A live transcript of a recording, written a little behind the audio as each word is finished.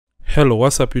Hello,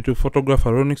 what's up YouTube?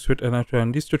 Photographer ronnixphotography, and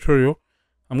in this tutorial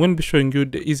I'm going to be showing you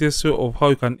the easiest way of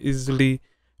how you can easily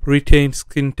retain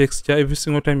skin texture every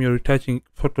single time you're retouching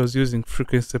photos using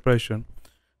frequency separation.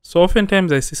 So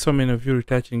oftentimes I see so many of you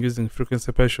retouching using frequency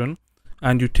separation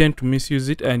and you tend to misuse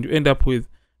it and you end up with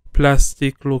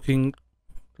plastic looking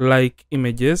like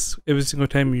images every single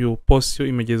time you post your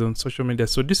images on social media.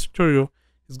 So this tutorial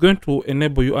is going to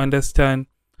enable you understand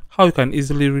how you can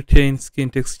easily retain skin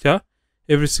texture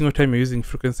every single time you're using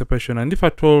frequency separation. And if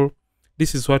at all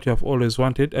this is what you have always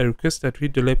wanted, I request that you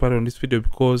hit the like button on this video,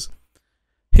 because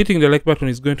hitting the like button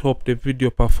is going to help the video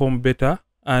perform better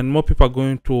and more people are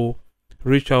going to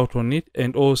reach out on it,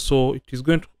 and also it is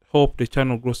going to help the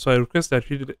channel grow. So I request that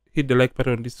you hit the like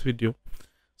button on this video.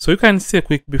 So you can see a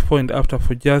quick before and after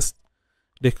for just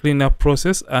the cleanup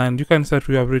process, and you can see that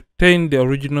we have retained the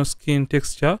original skin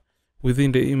texture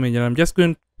within the image. And I'm just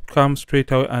going to come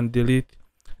straight out and delete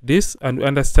this and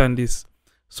understand this.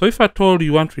 So if at all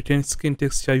you want to retain skin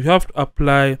texture, you have to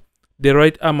apply the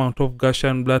right amount of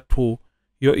Gaussian blur to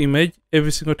your image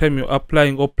every single time you're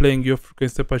applying or playing your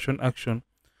frequency separation action.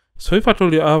 So if at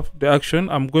all you have the action,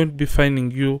 I'm going to be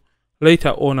finding you later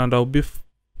on and I'll be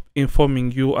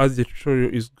informing you as the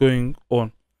tutorial is going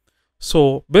on.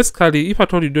 So basically, if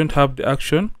at all you don't have the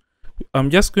action, I'm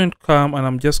just going to come and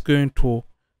I'm just going to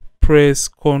press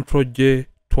Ctrl J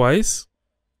twice,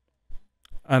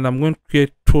 and I'm going to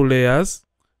create two layers.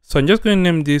 So I'm just going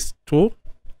to name this to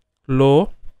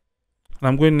low and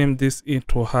I'm going to name this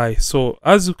into high. So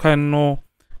as you can know,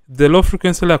 the low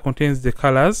frequency layer contains the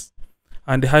colors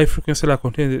and the high frequency layer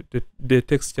contains the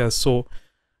textures. So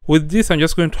with this, I'm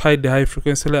just going to hide the high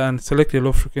frequency layer and select the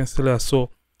low frequency layer. So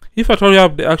if at all you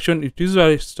have the action, it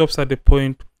usually stops at the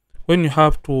point when you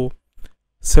have to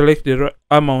select the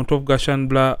amount of Gaussian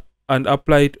blur and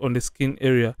apply it on the skin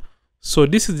area. So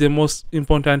this is the most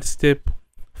important step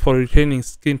for retaining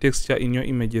skin texture in your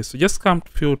images. So just come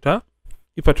to filter.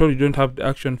 If at all you don't have the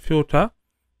action, filter,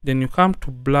 then you come to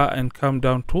blur and come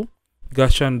down to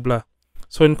Gaussian blur.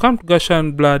 So when you come to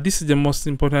Gaussian blur, this is the most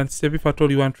important step if at all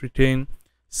you want to retain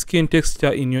skin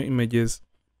texture in your images.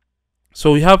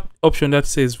 So we have option that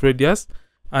says radius,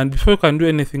 and before you can do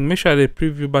anything, make sure the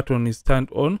preview button is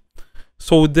turned on.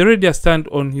 So with the radius turned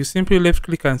on, you simply left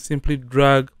click and simply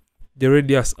drag the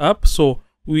radius up. So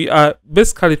we are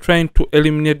basically trying to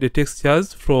eliminate the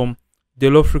textures from the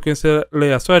low frequency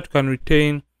layer so that you can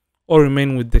retain or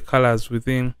remain with the colors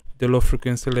within the low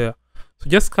frequency layer. So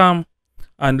just come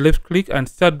and left click and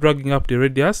start dragging up the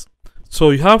radius.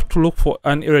 So you have to look for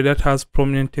an area that has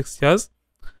prominent textures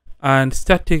and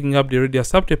start taking up the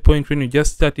radius up to a point when you're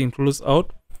just starting to lose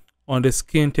out on the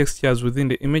skin textures within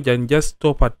the image, and just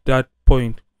stop at that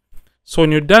point. So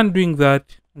when you're done doing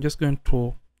that, I'm just going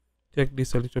to take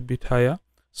this a little bit higher.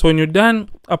 So when you're done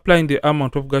applying the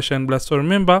amount of Gaussian blur, so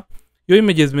remember your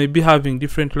images may be having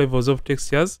different levels of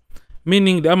textures,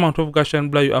 meaning the amount of Gaussian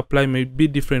blur you apply may be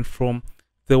different from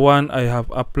the one I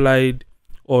have applied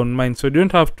on mine. So you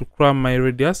don't have to cram my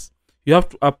radius, you have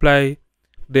to apply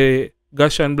the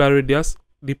Gaussian blur radius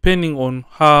depending on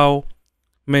how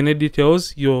many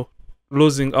details you're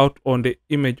losing out on the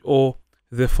image or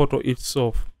the photo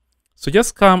itself. So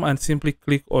just come and simply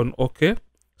click on OK.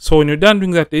 So when you're done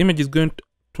doing that, the image is going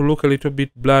to look a little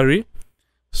bit blurry.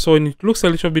 So when it looks a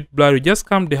little bit blurry, just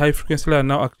come the high frequency layer and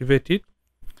now activate it.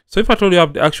 So if at all you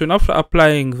have the action, after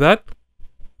applying that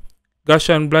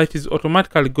Gaussian blur, it is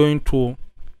automatically going to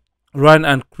run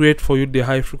and create for you the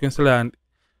high frequency layer and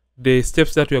the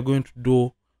steps that we are going to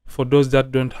do for those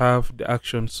that don't have the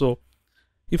action. So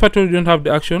if at all you don't have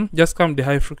the action, just come the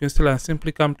high frequency layer and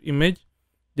simply come to image,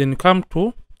 then come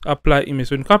to apply image.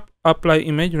 So when you come apply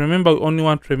image, remember we only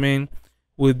want to remain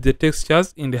with the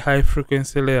textures in the high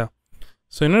frequency layer.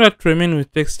 So in order to remain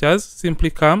with textures,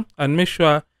 simply come and make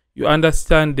sure you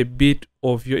understand the bit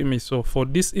of your image. So for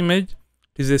this image,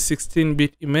 it is a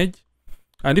 16-bit image,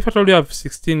 and if at all you have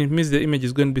 16, it means the image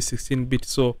is going to be 16-bit.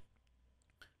 So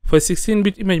for a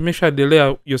 16-bit image, make sure the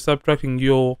layer you're subtracting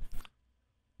your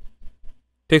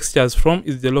textures from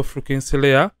is the low frequency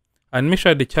layer, and make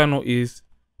sure the channel is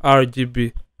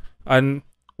RGB. And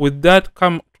with that,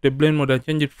 come to the blend mode and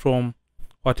change it from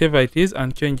whatever it is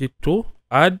and change it to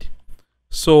add.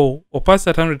 So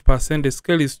opacity at 100%, the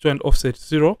scale is 2 and offset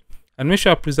 0, and make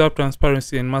sure preserve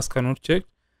transparency and mask are not checked,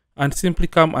 and simply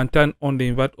come and turn on the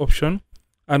invert option.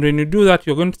 And when you do that,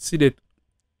 you're going to see the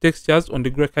textures on the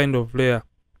gray kind of layer.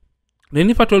 Then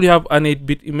if at all you have an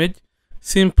 8-bit image,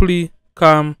 simply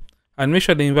come and make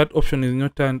sure the invert option is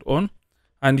not turned on,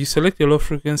 and you select the low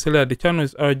frequency layer, the channel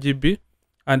is RGB,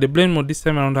 and the blend mode this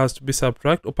time around has to be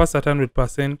subtract, opacity at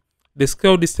 100%, the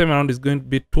scale this time around is going to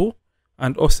be 2,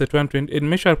 and offset 120, and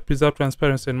make sure to preserve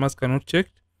transparency and mask are not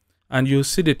checked, and you'll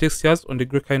see the textures on the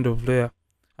gray kind of layer,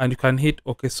 and you can hit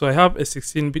OK. So I have a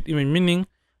 16-bit image, meaning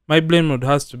my blend mode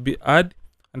has to be add,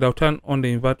 and I'll turn on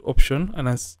the invert option, and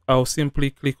I'll simply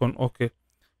click on OK.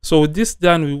 So with this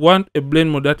done, we want a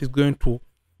blend mode that is going to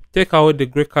take away the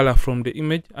gray color from the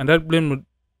image, and that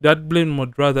blend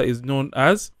mode rather is known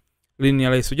as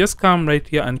linear light. So just come right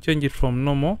here and change it from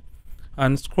normal,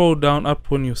 and scroll down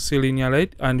up when you see linear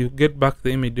light, and you get back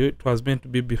the image it was meant to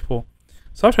be before.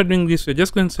 So after doing this, we're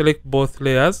just going to select both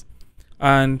layers,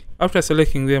 and after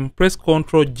selecting them, press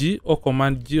Ctrl G or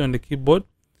Command G on the keyboard,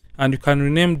 and you can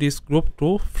rename this group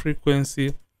to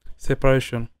frequency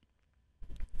separation.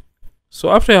 So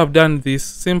after you have done this,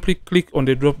 simply click on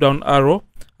the drop down arrow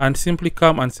and simply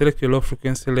come and select your low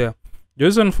frequency layer. The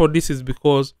reason for this is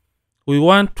because we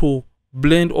want to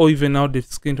blend or even out the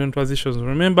skin tone transitions.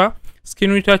 Remember,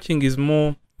 skin retouching is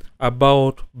more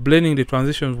about blending the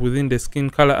transitions within the skin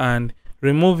color and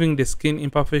removing the skin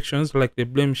imperfections like the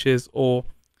blemishes or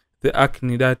the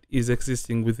acne that is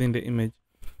existing within the image.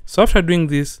 So after doing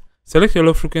this, select your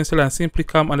low frequency layer and simply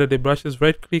come under the brushes,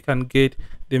 right click and get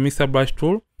the mixer brush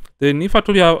tool. Then if at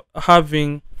all you are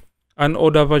having an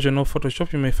older version of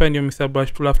Photoshop, you may find your mixer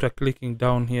brush tool after clicking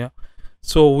down here.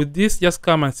 So with this, just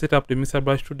come and set up the mixer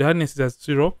brush tool. The hardness is at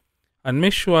 0, and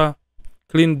make sure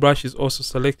clean brush is also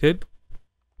selected,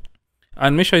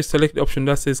 and make sure you select the option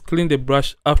that says clean the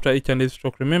brush after each and every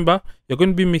stroke. Remember, you're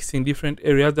going to be mixing different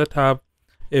areas that have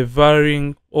a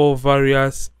varying or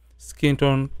various skin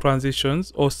tone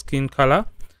transitions or skin color.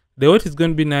 The weight is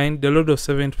going to be 9, the load of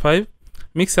 75,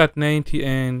 mix at 90,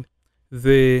 and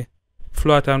the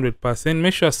flow at 100%.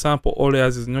 Make sure sample all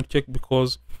layers is not checked,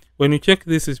 because when you check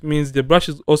this, it means the brush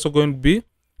is also going to be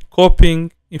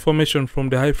copying information from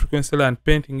the high frequency layer and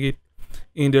painting it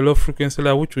in the low frequency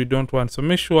layer, which we don't want. So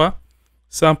make sure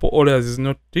sample all layers is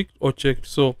not ticked or checked.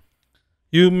 So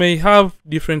you may have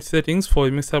different settings for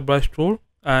a mixer brush tool,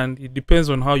 and it depends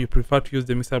on how you prefer to use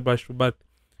the mixer brush tool, but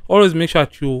always make sure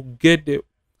that you get the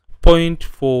point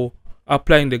for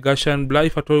applying the Gaussian blur.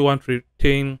 If at all you want to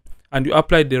retain, and you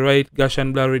apply the right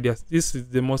Gaussian blur radius, this is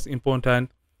the most important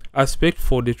aspect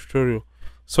for the tutorial.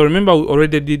 So remember, we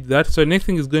already did that. So the next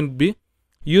thing is going to be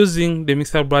using the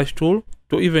mixer brush tool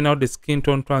to even out the skin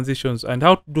tone transitions. And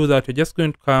how to do that, you're just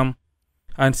going to come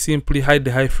and simply hide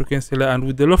the high frequency layer, and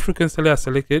with the low frequency layer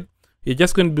selected, you're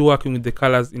just going to be working with the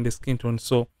colors in the skin tone.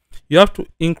 So you have to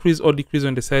increase or decrease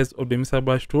on the size of the mixer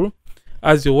brush tool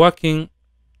as you're working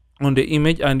on the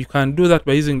image, and you can do that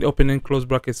by using the open and close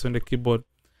brackets on the keyboard.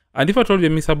 And if at all the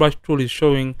mixer brush tool is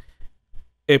showing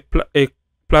a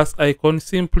plus icon,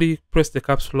 simply press the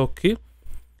caps lock key.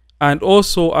 And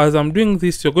also, as I'm doing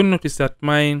this, you're going to notice that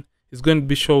mine is going to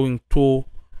be showing 2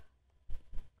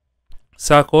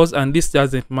 circles, and this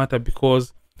doesn't matter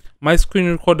because my screen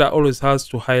recorder always has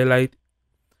to highlight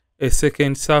a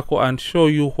second circle and show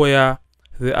you where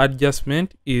the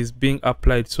adjustment is being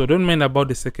applied. So don't mind about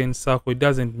the second circle, it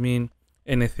doesn't mean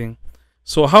anything.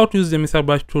 So how to use the mixer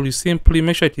brush tool, you simply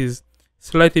make sure it is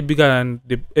slightly bigger than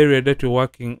the area that you're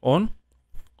working on,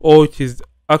 or it is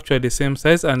actually the same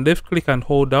size, and left click and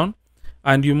hold down,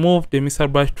 and you move the mixer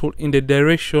brush tool in the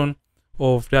direction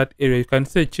of that area. You can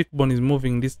see the cheekbone is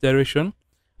moving in this direction.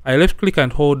 I left click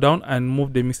and hold down and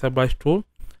move the mixer brush tool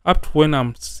up to when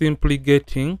I'm simply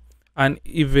getting an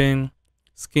even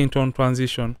skin tone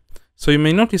transition. So you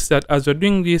may notice that as you're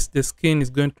doing this, the skin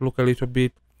is going to look a little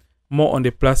bit more on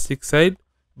the plastic side,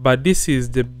 but this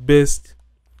is the best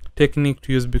technique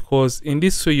to use, because in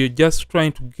this way you're just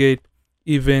trying to get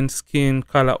even skin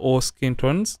color or skin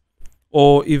tones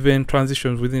or even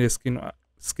transitions within the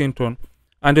skin tone.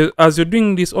 And as you're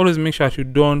doing this, always make sure you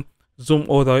don't zoom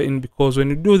all the way in, because when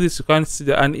you do this, you can't see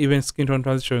the uneven skin tone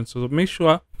transition. So make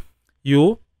sure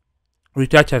you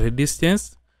retouch at a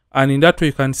distance, and in that way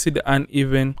you can see the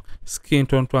uneven skin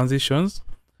tone transitions,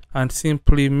 and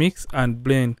simply mix and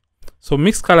blend. So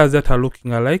mix colors that are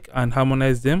looking alike and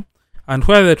harmonize them, and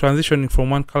where they're transitioning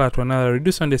from one color to another,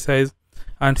 reduce on the size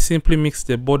and simply mix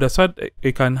the border so that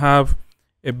you can have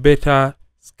a better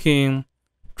skin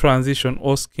transition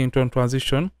or skin tone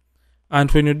transition.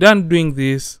 And when you're done doing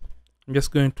this, I'm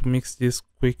just going to mix this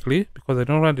quickly because I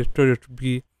don't want the tutorial to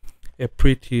be a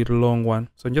pretty long one.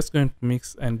 So I'm just going to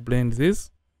mix and blend this.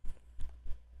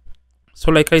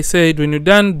 So like I said, when you're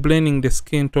done blending the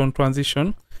skin tone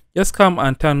transition, just come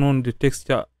and turn on the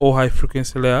texture or high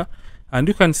frequency layer, and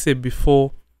you can see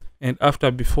before and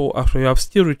after. Before, after, you have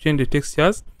still retained the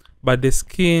textures, but the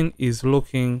skin is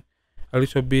looking a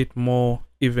little bit more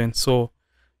even. So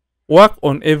work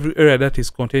on every area that is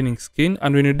containing skin,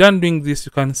 and when you're done doing this,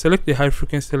 you can select the high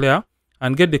frequency layer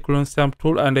and get the clone stamp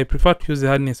tool, and I prefer to use the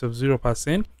hardness of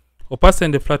 0%,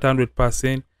 opacity the flat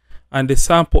 100%, and the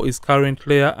sample is current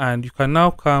layer. And you can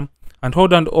now come and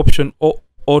hold down the option or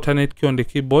alternate key on the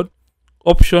keyboard,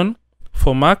 option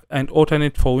for Mac and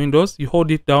alternate for Windows. You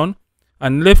hold it down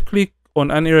and left click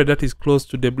on an area that is close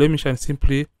to the blemish and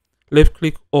simply left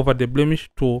click over the blemish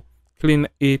to clean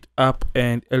it up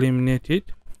and eliminate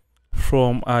it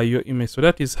from your image. So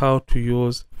that is how to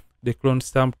use the clone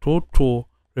stamp tool to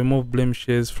remove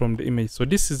blemishes from the image. So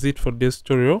this is it for this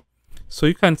tutorial. So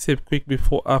you can save quick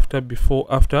before after.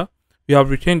 We have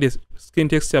retained the skin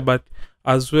texture, but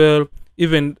as well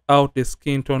even out the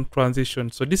skin tone transition.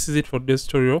 So this is it for this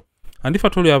tutorial. And if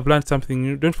at all you have learned something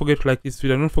new, don't forget to like this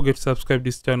video, don't forget to subscribe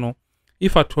this channel.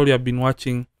 If at all you have been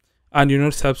watching and you're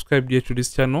not subscribed yet to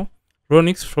this channel,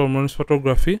 Ronnix from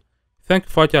ronnixphotography. Thank you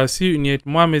for watching. I'll see you in yet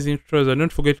more amazing tutorials, and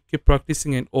don't forget to keep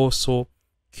practicing and also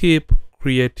keep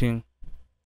creating.